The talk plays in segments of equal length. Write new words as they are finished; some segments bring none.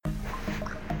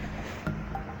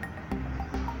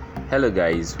Hello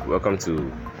guys, welcome to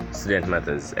Student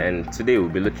Matters, and today we'll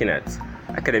be looking at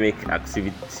academic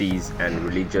activities and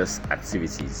religious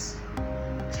activities,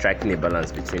 striking a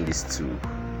balance between these two.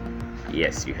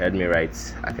 Yes, you heard me right,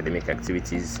 academic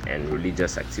activities and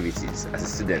religious activities as a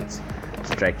student,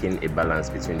 striking a balance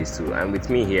between these two. And with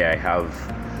me here I have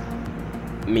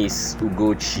Miss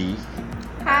Ugochi.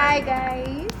 Hi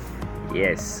guys.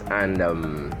 Yes, and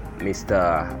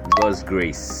Mr. God's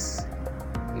Grace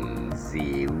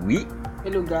Nzewi.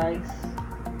 Hello guys.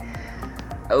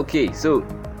 Okay, so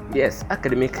yes,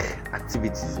 academic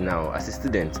activities now. As a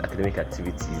student, academic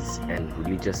activities and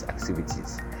religious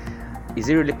activities. Is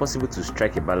it really possible to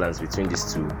strike a balance between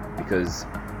these two? Because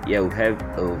we've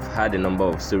had a number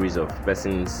of stories of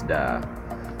persons that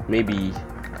maybe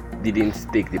didn't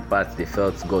take the path they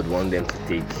felt God wanted them to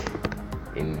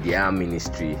take in their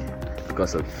ministry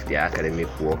because of their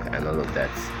academic work and all of that.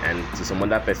 And to some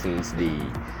other persons, they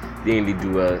didn't really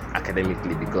do well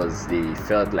academically because they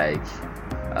felt like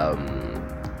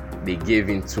they gave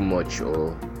in too much,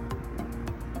 or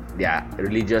their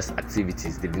religious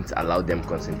activities didn't allow them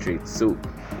concentrate. So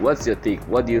what's your take?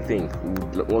 What do you think? We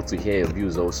would want to hear your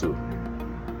views also.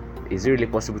 Is it really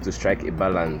possible to strike a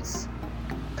balance,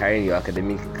 carrying your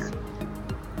academic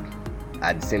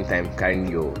at the same time carrying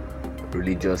your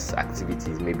religious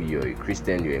activities? Maybe you're a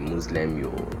Christian, you're a Muslim,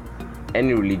 you're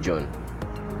any religion,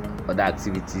 other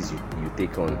activities you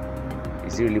take on.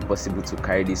 Is it really possible to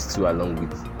carry these two along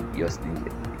with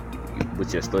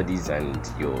both your studies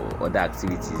and your other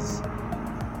activities?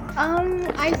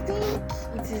 I think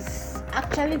it is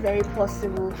actually very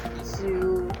possible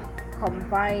to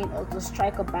combine or to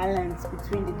strike a balance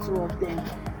between the two of them.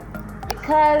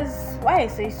 Because why I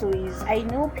say so is I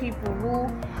know people who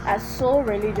are so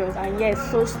religious and yet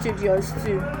so studious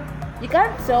too. You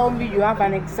can't tell me you have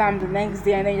an exam the next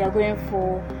day and then you're going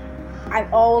for an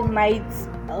all-night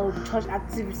church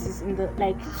activities in the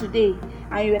today,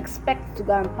 and you expect to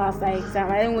go and pass that exam,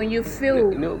 and then when you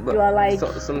fail, you are like,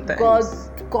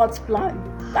 God's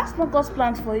plan. That's not God's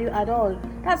plan for you at all.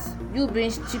 That's you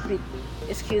being stupid.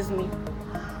 Excuse me.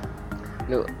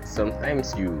 No,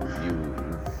 sometimes you've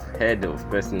heard of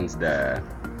persons that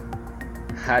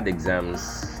had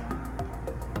exams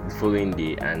the following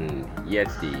day and yet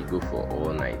they go for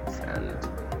all night, and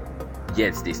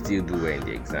yet they still do well in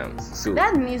the exams. So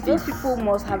that means those people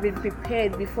must have been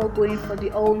prepared before going for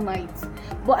the all night.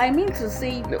 But I mean to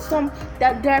say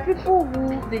that there are people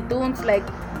who they don't like.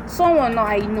 Someone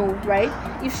I know, right?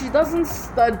 If she doesn't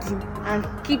study and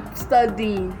keep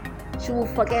studying, she will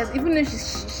forget. Even if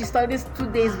she studies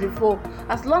 2 days before,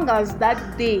 as long as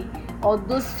that day or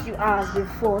those few hours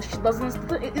before she doesn't,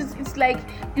 it's like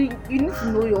you need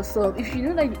to know yourself. If you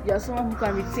know that you're someone who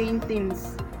can retain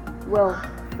things well,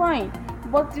 fine.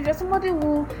 But if you're somebody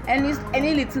who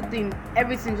any little thing,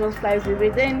 everything just flies away,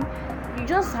 then you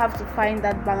just have to find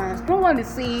that balance. No one is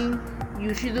saying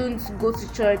you shouldn't go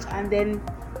to church and then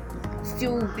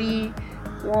still be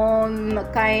one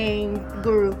kind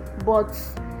guru, but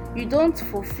you don't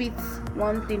forfeit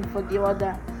one thing for the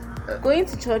other. Going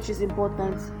to church is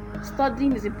important,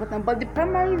 studying is important, but the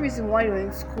primary reason why you're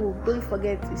in school, don't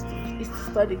forget, is to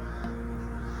study.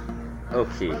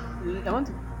 Okay.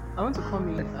 I want to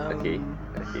come in. Okay,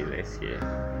 let's hear.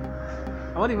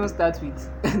 I want to even start with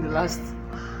the last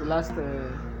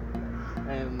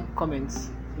comments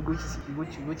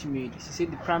Ugochi made. She said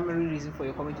the primary reason for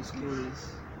your coming to school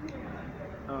is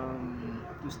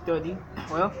to study.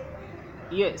 Well,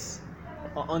 yes,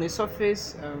 on a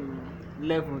surface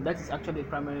level, that is actually the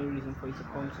primary reason for you to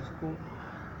come to school.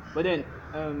 But then,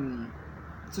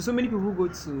 so many people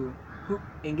who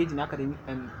engage in academic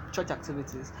and church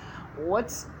activities,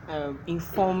 what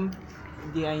inform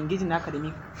they are engaging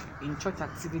in church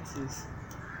activities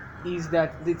is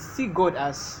that they see God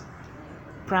as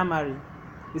primary.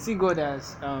 They see God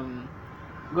as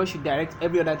God should direct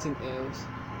every other thing else,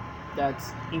 that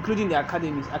including the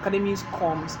academies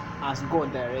comes as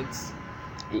God directs.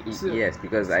 Yes,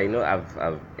 because I know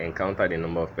I've encountered a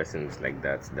number of persons like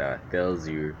that tells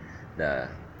you that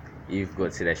if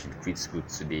God said I should quit school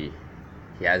today,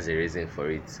 he has a reason for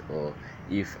it. Or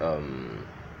if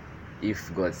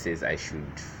God says I should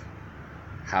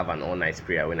have an all-night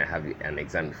prayer when I have an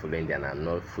exam the following day and I'm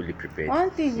not fully prepared.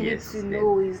 One thing you need to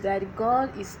know is that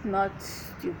God is not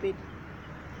stupid.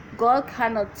 God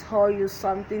cannot tell you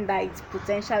something that is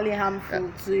potentially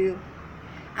harmful to you.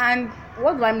 And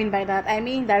what do I mean by that? I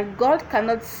mean that God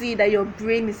cannot see that your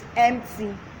brain is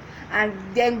empty and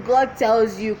then God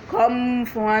tells you, come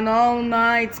for an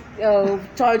all-night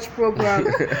church program.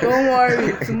 Don't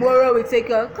worry, tomorrow we take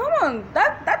a. Come on,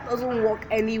 that doesn't work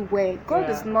anywhere. God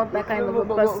is not that kind of a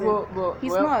person.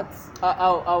 He's not.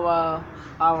 Our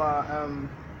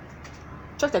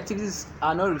church activities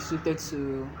are not restricted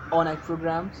to all-night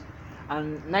programs,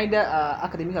 and neither are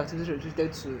academic activities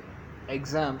restricted to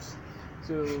exams.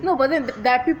 So no, but then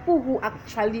there are people who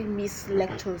actually miss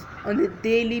lectures on a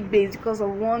daily basis because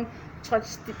of one church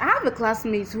thing. I have a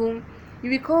classmate whom you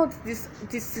will call this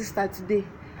sister today.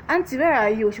 Auntie, where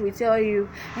are you? She will tell you,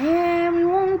 we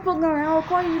want program, I'll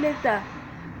call you later.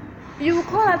 You will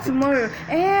call her tomorrow.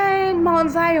 Mount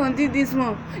Zion did this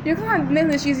one. You can't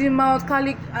name she's in Mount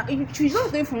Calic. She's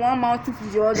just going from one mountain to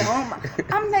the other.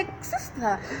 I'm like,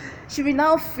 sister, she will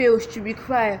now fail, she will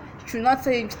cry. She will not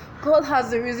say, God has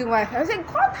the reason why. I said,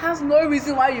 God has no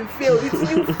reason why you failed.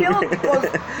 You failed because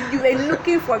you were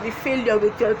looking for the failure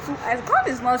with your two eyes. God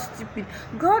is not stupid.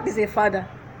 God is a father.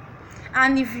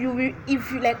 And if you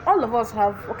like, all of us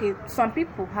have, okay, some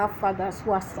people have fathers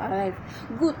who are alive.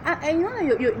 Good. And you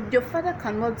know, your father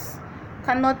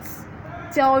cannot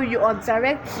tell you or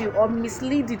direct you or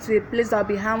mislead you to a place that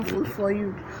will be harmful for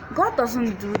you. God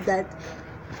doesn't do that.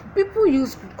 People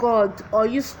use God or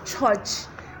use church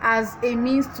as a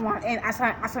means to an end, as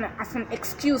an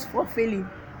excuse for failing.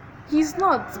 He's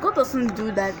not. God doesn't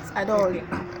do that at all.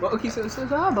 Well, okay, so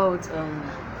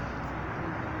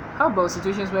how about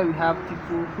situations where we have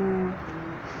people who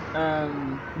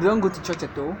they don't go to church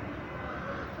at all?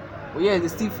 Well, yeah, they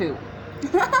still fail.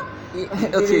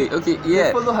 Okay, yeah.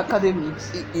 They follow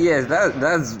academics. Yes,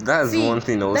 that's See, one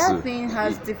thing also. That thing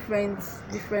has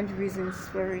different reasons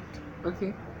for it.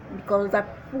 Okay. Because the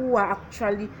people who are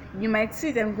actually, you might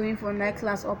see them going for night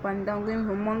class up and down, going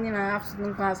from morning and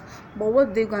afternoon class, but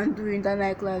what they gonna do in that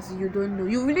night class, you don't know.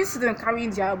 You really see them carrying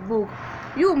their book.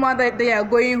 You mother, they are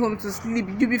going home to sleep.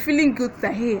 You be feeling good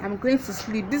that, hey, I'm going to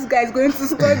sleep. This guy is going to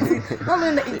study. Not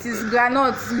knowing that it is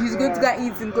granuts. He's going to go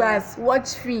eat in class,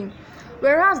 watch film.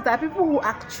 Whereas there are people who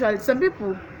actually, some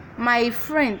people, my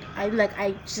friend,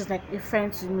 she's like a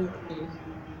friend to me.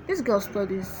 This girl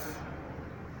studies.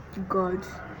 God.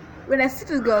 When I see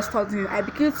this girl studying, I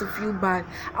begin to feel bad.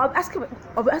 I'll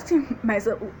be asking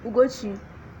myself, Ugochi,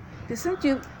 they sent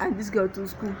you and this girl to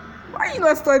school. Why are you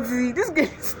not studying? This girl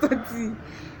is studying.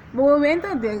 But when we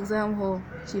enter the exam hall,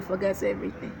 she forgets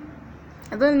everything.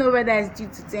 I don't know whether it's due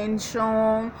to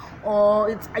tension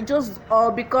or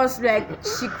because like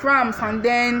she cramps and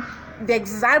then the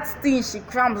exact thing she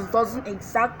cramps doesn't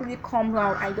exactly come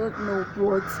out. I don't know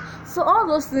what. So all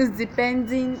those things it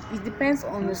depends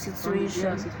on the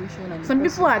situation. Some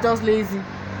people are just lazy,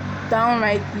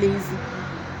 downright lazy.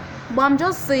 But I'm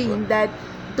just saying that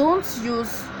don't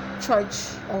use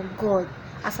church or God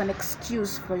as an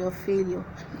excuse for your failure,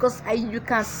 because you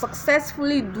can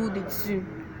successfully do the two.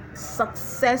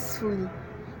 Successfully,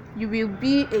 you will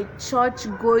be a church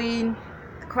going,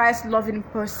 Christ loving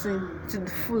person to the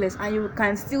fullest, and you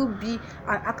can still be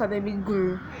an academic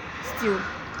guru still.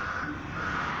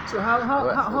 So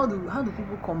how do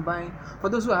people combine? For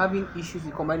those who are having issues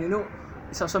with combining,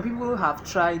 so some people have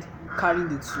tried carrying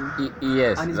the two.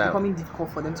 Yes, and it's becoming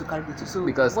difficult for them to carry the two. So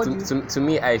because to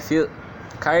me, I feel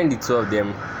carrying the two of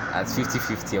them at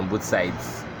 50-50 on both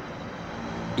sides,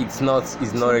 it's not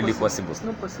really possible. It's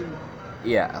not possible.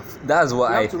 Yeah, that's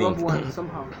what I think. One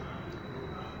somehow.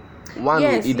 One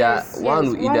will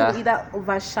either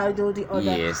overshadow the other.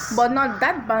 Yes. But not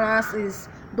that balance is,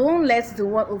 don't let the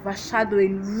word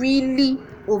overshadowing really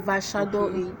overshadow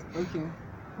it.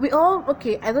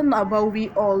 Okay. I don't know about we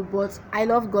all, but I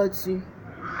love God too.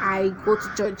 I go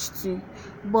to church too.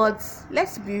 But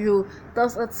let's be real,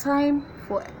 there's a time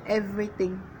for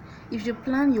everything. If you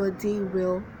plan your day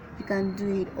well, you can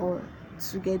do it all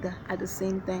together at the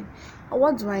same time.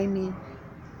 What do I mean?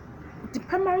 The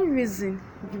primary reason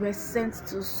you were sent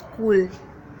to school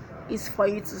is for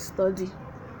you to study.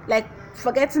 Like,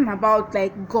 forgetting about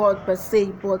like God per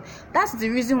se, but that's the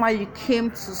reason why you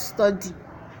came to study.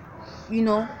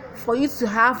 For you to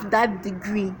have that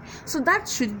degree. So that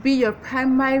should be your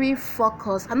primary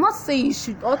focus. I'm not saying you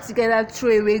should altogether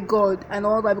throw away God and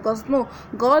all that, because no,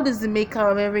 God is the maker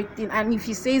of everything, and if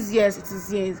he says yes, it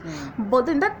is yes. But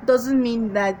then that doesn't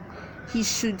mean that you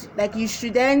should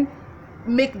then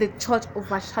make the church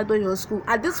overshadow your school.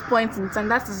 At this point in time,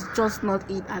 that is just not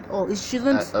it at all. It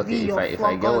shouldn't be your focus. If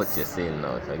I get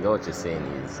what you're saying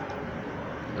is,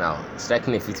 now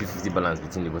striking a 50-50 balance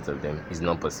between the both of them is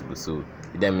not possible. So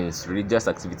that means religious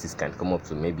activities can come up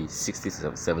to maybe 60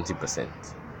 to 70%,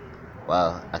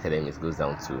 while academics goes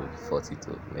down to 40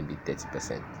 to maybe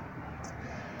 30%.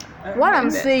 What I'm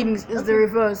saying is the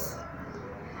reverse.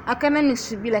 Academics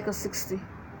should be like a 60.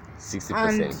 60%.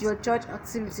 And your church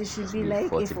activity should be be like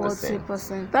 40%. a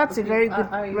 40%. That's a Okay, very good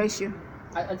I- ratio.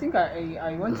 I think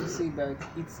I want to say that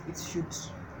it should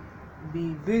be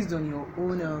based on your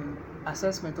own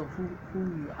assessment of who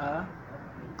you are.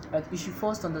 That you should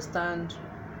first understand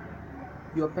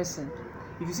your person.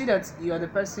 If you see that you are the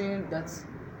person that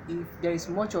if there is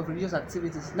much of religious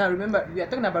activities, now remember we are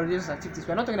talking about religious activities.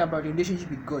 We are not talking about the relationship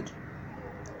with God.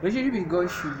 Relationship with God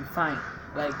should be fine.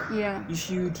 Like Yeah. you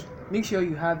should make sure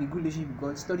you have a good relationship with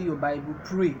God. Study your Bible,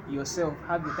 pray yourself,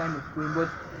 have the time of praying. But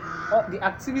all the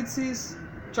activities,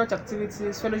 church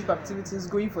activities, fellowship activities,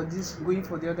 going for this, going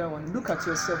for the other one. Look at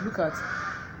yourself. Look at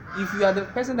if you are the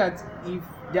person that if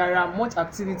there are much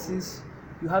activities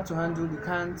you have to handle, you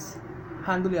can't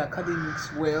handle the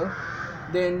academics well,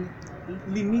 then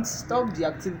limit, stop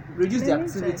the reduce the Limit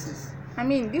it. activities. I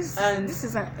mean, this And-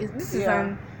 is yeah.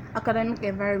 an academic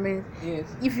environment. Yes.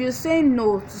 If you say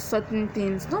no to certain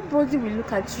things, nobody will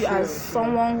look at you as Sure.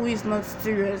 someone who is not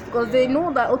serious, because they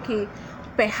know that okay,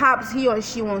 perhaps he or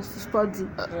she wants to study.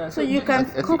 Yeah, So you can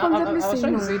okay, confidently I was say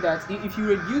trying no. to say that if you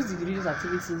reduce the religious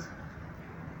activities,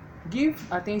 give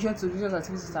attention to religious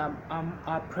activities that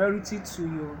are priority to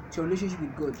your relationship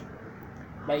with God.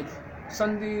 Like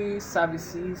Sunday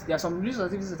services, there are some religious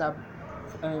activities that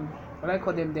are what I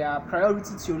call them, they are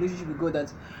priority to your relationship with God.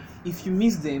 That if you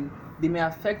miss them, they may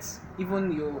affect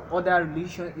even your other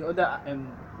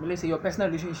let's say your personal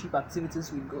relationship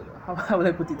activities with God. How would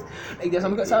I put it? Like there's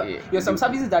some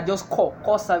services that just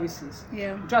core services.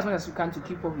 Yeah. Try as much as you can to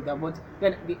keep up with that, but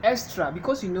then the extra,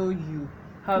 because you know you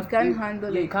have You can't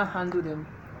handle you it. can't handle them.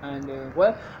 And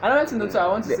well, another thing also I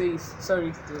want to say is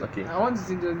sorry. Okay. I want to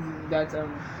say that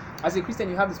as a Christian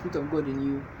you have the Spirit of God in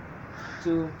you,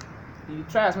 so you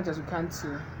try as much as you can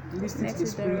to listen Let to the it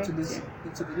Spirit to direct this,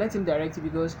 to let Him direct you,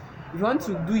 because if you want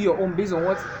to do your own based on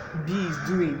what B is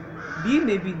doing, B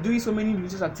may be doing so many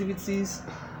religious activities,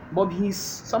 but he's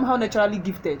somehow naturally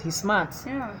gifted. He's smart.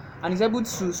 Yeah. And he's able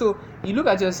to, so you look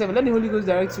at yourself, let the Holy Ghost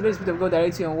direct you, let the Spirit of God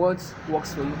direct you on what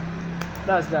works for you.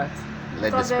 That's that.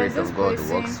 Let the So there's Spirit this of God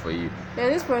person- works for you.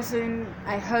 There's this person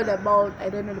I heard about, I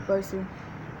don't know the person,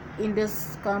 in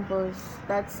this campus.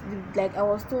 Like I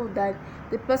was told that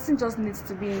the person just needs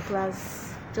to be in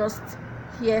class, just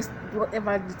hears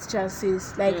whatever the teacher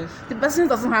says. Like Yes. the person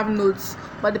doesn't have notes,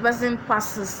 but the person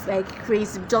passes like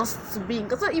crazy just to be in.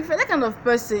 So if you're that kind of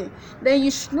person, then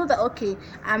you should know that okay,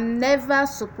 I'm never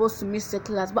supposed to miss the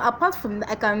class. But apart from that,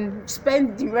 I can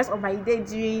spend the rest of my day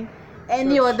doing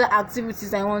any Church. other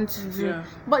activities I want to do. Yeah.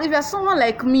 But if you're someone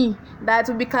like me that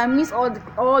we can miss all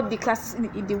the classes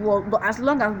in the world, but as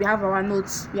long as we have our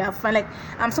notes, we are fine. Like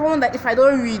I'm someone that if I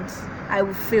don't read, I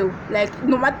will fail. Like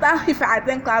no matter if I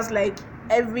attend class like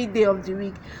every day of the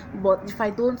week, but if I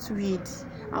don't read,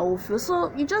 I will fail.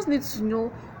 So you just need to know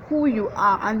who you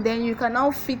are, and then you can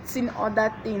now fit in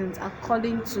other things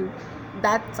according to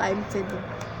that timetable.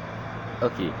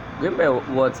 Okay, going by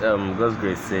what God's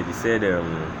Grace said, he said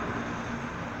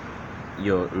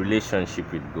your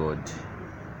relationship with God,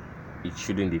 it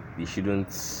shouldn't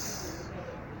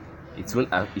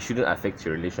affect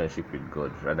your relationship with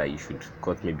God. Rather, you should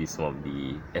cut maybe some of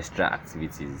the extra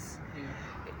activities.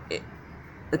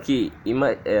 Okay,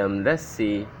 let's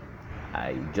say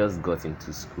I just got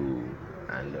into school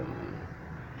and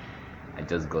I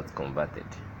just got converted.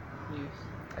 Yes.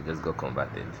 I just got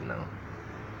converted now.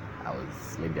 I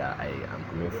am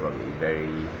coming from a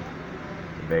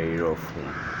very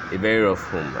rough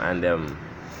home, and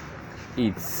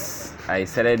I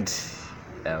started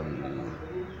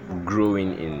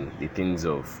growing in the things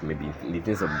of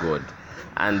God,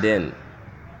 and then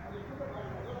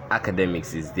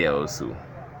academics is there also.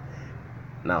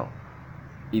 Now,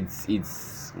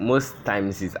 it's most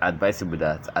times it's advisable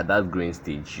that at that growing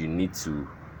stage you need to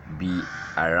be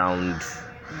around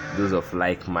those of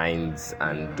like minds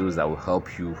and those that will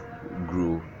help you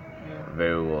grow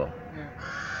very well.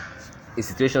 In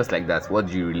situations like that, what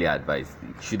do you really advise?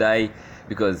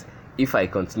 Because if I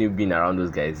continue being around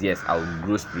those guys, yes, I will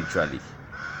grow spiritually,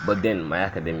 but then my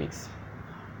academics,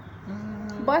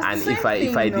 But and it's the if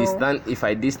same I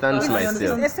thing, distance I myself,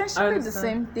 understand. it's essentially the understand.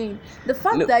 same thing. The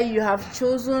fact No. that you have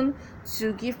chosen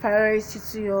to give priority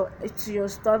to your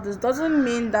studies doesn't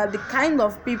mean that the kind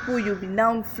of people you'll be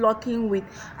now flocking with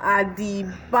are the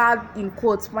bad in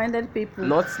quotes minded people.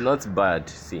 not bad.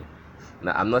 See,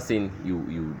 now I'm not saying you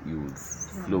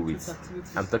flow with.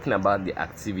 activities. I'm talking about the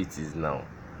activities now.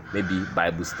 Maybe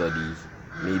Bible study,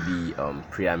 maybe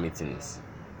prayer meetings.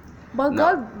 But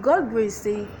No. God Grace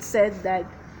said that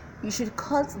you should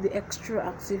cut the extra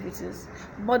activities.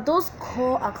 But those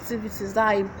core activities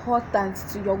that are important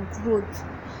to your growth,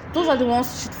 those are the ones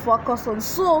you should focus on.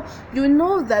 So you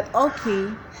know that okay,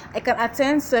 I can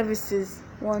attend services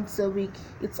once a week.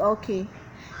 It's okay.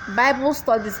 Bible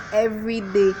studies every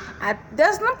day.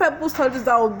 There's no Bible studies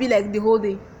that will be like the whole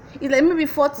day. It's like maybe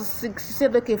 4 to 6. You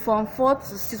said okay, from 4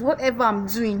 to 6, whatever I'm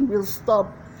doing will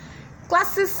stop.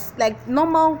 Classes, like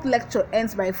normal lecture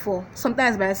ends by 4,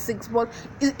 sometimes by 6, but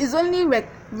it's only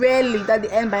rarely that they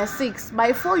end by 6.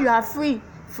 By 4 you are free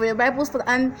for your Bible study.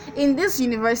 And in this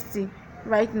university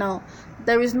right now,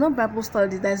 there is no Bible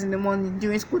study that's in the morning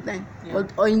during school time,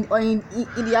 or in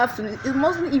the afternoon. It's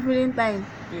mostly evening time.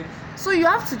 Yes. So you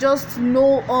have to just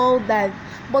know all that.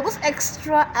 But those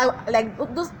extra, like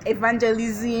those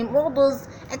evangelism, all those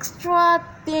extra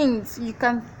things, you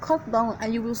can cut down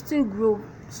and you will still grow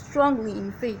strongly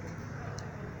in faith.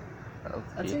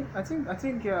 Okay. I think I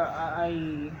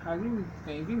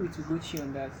agree with Ugochi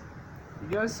on that.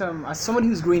 Just as somebody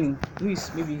who's growing, who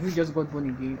just got born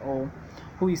again, or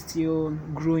who is still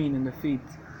growing in the faith,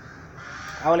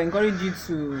 I will encourage you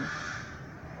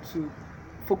to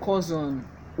focus on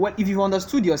what, if you've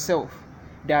understood yourself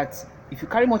that if you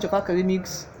carry much of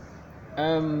academics,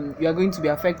 you are going to be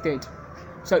affected.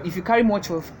 So if you carry much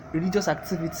of religious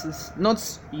activities,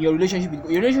 not your relationship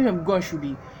with God should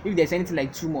be, if there's anything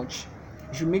like too much,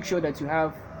 you should make sure that you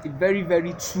have a very,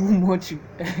 very too much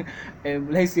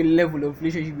let's say level of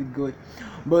relationship with God.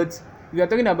 But we are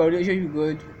talking about relationship with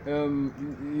God.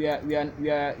 We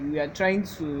are trying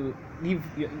to live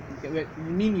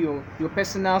your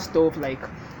personal stuff, like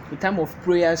the time of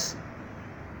prayers,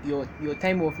 your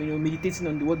time of meditating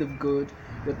on the word of God,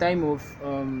 your time of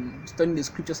studying the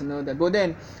scriptures and all that. But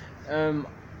then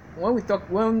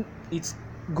when it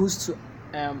goes to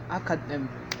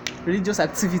religious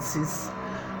activities,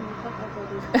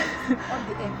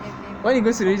 when it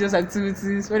goes to religious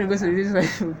activities,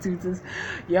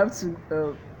 you have to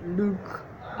look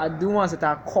at the ones that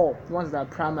are core, the ones that are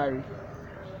primary.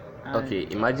 Okay,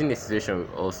 imagine a situation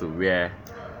also where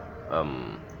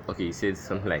okay, you said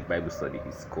something like Bible study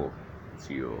is core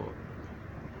to your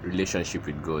relationship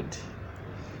with God.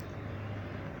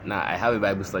 Now I have a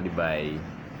Bible study by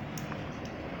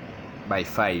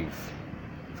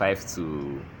 5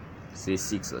 to say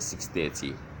 6 or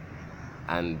 6:30,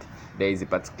 and there is a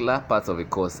particular part of a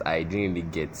course I didn't really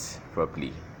get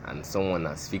properly, and someone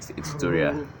has fixed a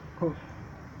tutorial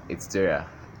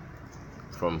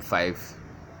from 5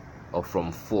 or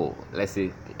from 4. Let's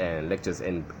say lectures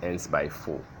ends by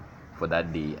 4 for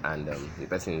that day, and the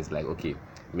person is like, okay,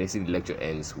 basically the lecture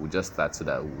ends, we'll just start so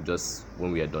that we'll just,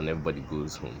 when we are done, everybody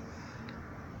goes home.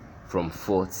 From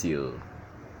 4 till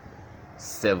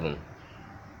 7,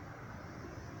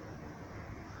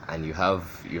 and you have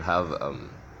you have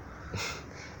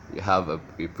a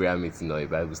prayer meeting or a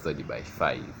Bible study by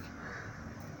 5.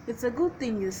 It's a good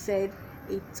thing you said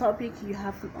a topic you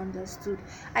haven't understood.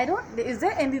 Is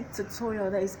there any tutorial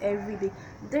that is every day?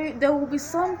 There will be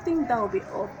something that will be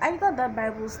off. Either that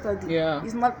Bible study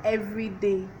is not every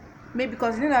day. Maybe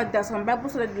because that there's some Bible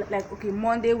study like okay,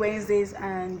 Monday, Wednesdays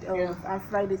and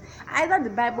Fridays. Either the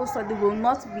Bible study will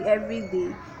not be every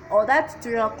day, or that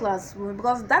tutorial class will,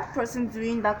 because that person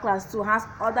doing that class too has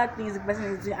other things the person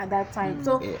is doing at that time.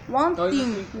 So one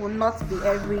thing will not be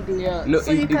every day. Yeah. No,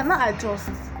 so you cannot adjust.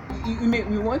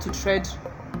 We want to tread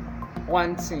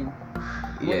one thing.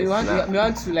 Yes, we want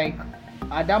to, like,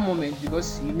 at that moment,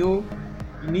 because you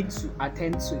need to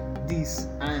attend to this,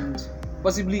 and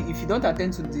possibly if you don't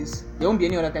attend to this, there won't be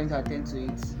any other time to attend to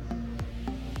it.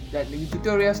 That the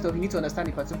tutorial stuff, you need to understand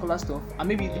the particular stuff, and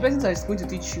maybe the person that is going to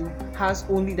teach you has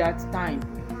only that time.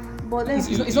 But then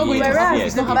It's not going to happen.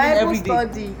 It's not happening every day.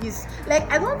 Bible study is like,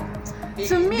 I don't.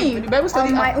 To me, the Bible study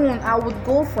on my own, I would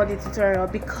go for the tutorial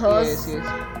because yes.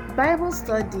 Bible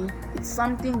study, it's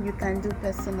something you can do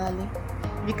personally.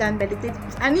 You can meditate,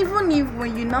 and even if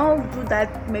when you now do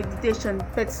that meditation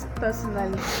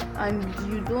personally and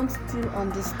you don't still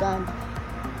understand,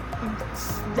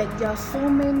 like there are so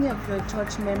many of your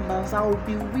church members that will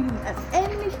be willing at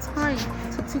any time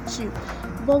to teach you.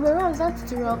 But whereas that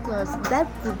tutorial class, that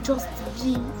would just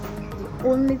be the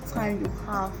only time you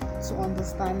have to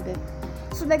understand it.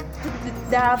 So like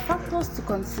there are factors to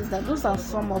consider. Those are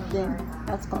some of them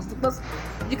that's considered. Because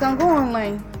you can go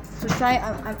online to try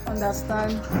and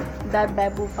understand that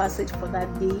Bible passage for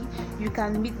that day. You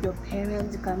can meet your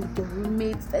parents, you can meet your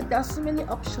roommates. There are so many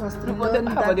options to learn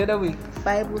How about the other way?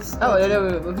 Bible study. How about the other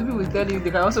way? But people will tell you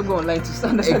they can also go online to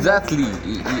understand. Exactly.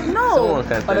 No. Someone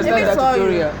can tell Understand you. Let me that tell you,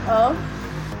 tutorial.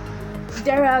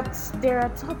 there are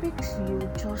topics you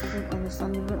just don't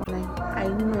understand even online. I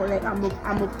know, like I'm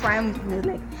a prime,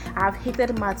 like I've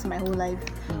hated maths my whole life.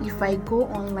 If I go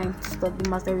online to study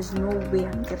maths, there is no way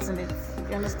I'm getting it.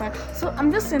 You understand? So I'm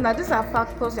just saying that these are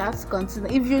factors you have to consider.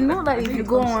 If you know that if you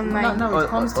go online, now it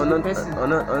comes to the person.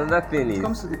 Another thing It is,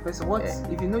 comes to the person. What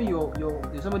if you know you're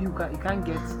somebody who can't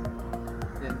get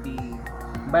the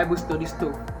Bible study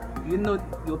stuff? You know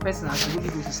your person as the Holy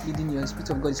Ghost is leading you, and the Spirit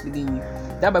of God is leading you.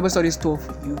 That Bible study stuff,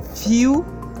 you feel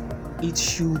it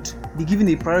should be given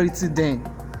a priority then.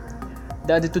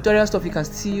 That the tutorial stuff you can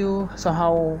still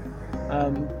somehow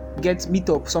meet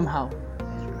up somehow.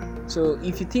 So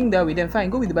if you think that way, then fine,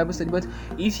 go with the Bible study. But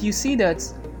if you see that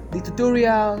the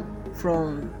tutorial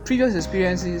from previous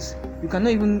experiences, you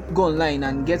cannot even go online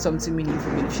and get something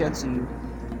meaningful, beneficial to you,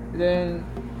 then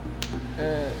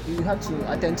you have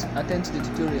to attend to the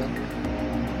tutorial.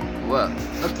 well,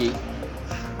 okay.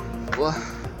 Well,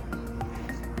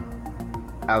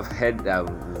 I've heard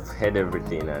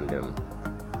everything, and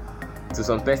to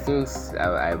some persons,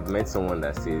 I've met someone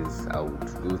that says I would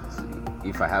go to,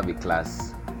 if I have a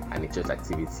class and a church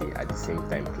activity at the same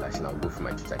time clashing, I'll go for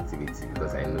my church activity,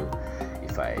 because I know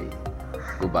if I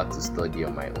go back to study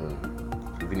on my own,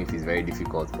 even if it's very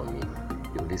difficult for me,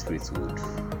 the Holy Spirit would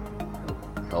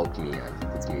help me and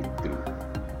put me through.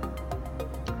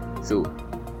 So,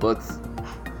 but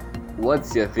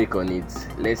what's your take on it?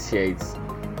 Let's hear it.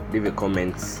 Leave a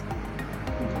comment.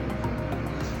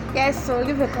 yes, so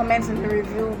leave a comment in the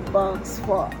review box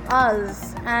for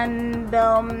us. And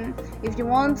if you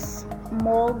want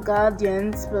more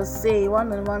guardians per se,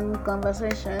 one-on-one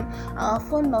conversation, our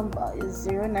phone number is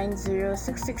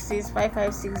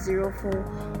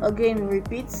 090-666-55604. Again,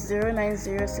 repeat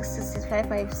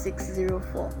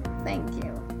 090-666-55604. Thank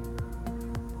you.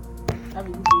 Have a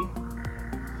good day.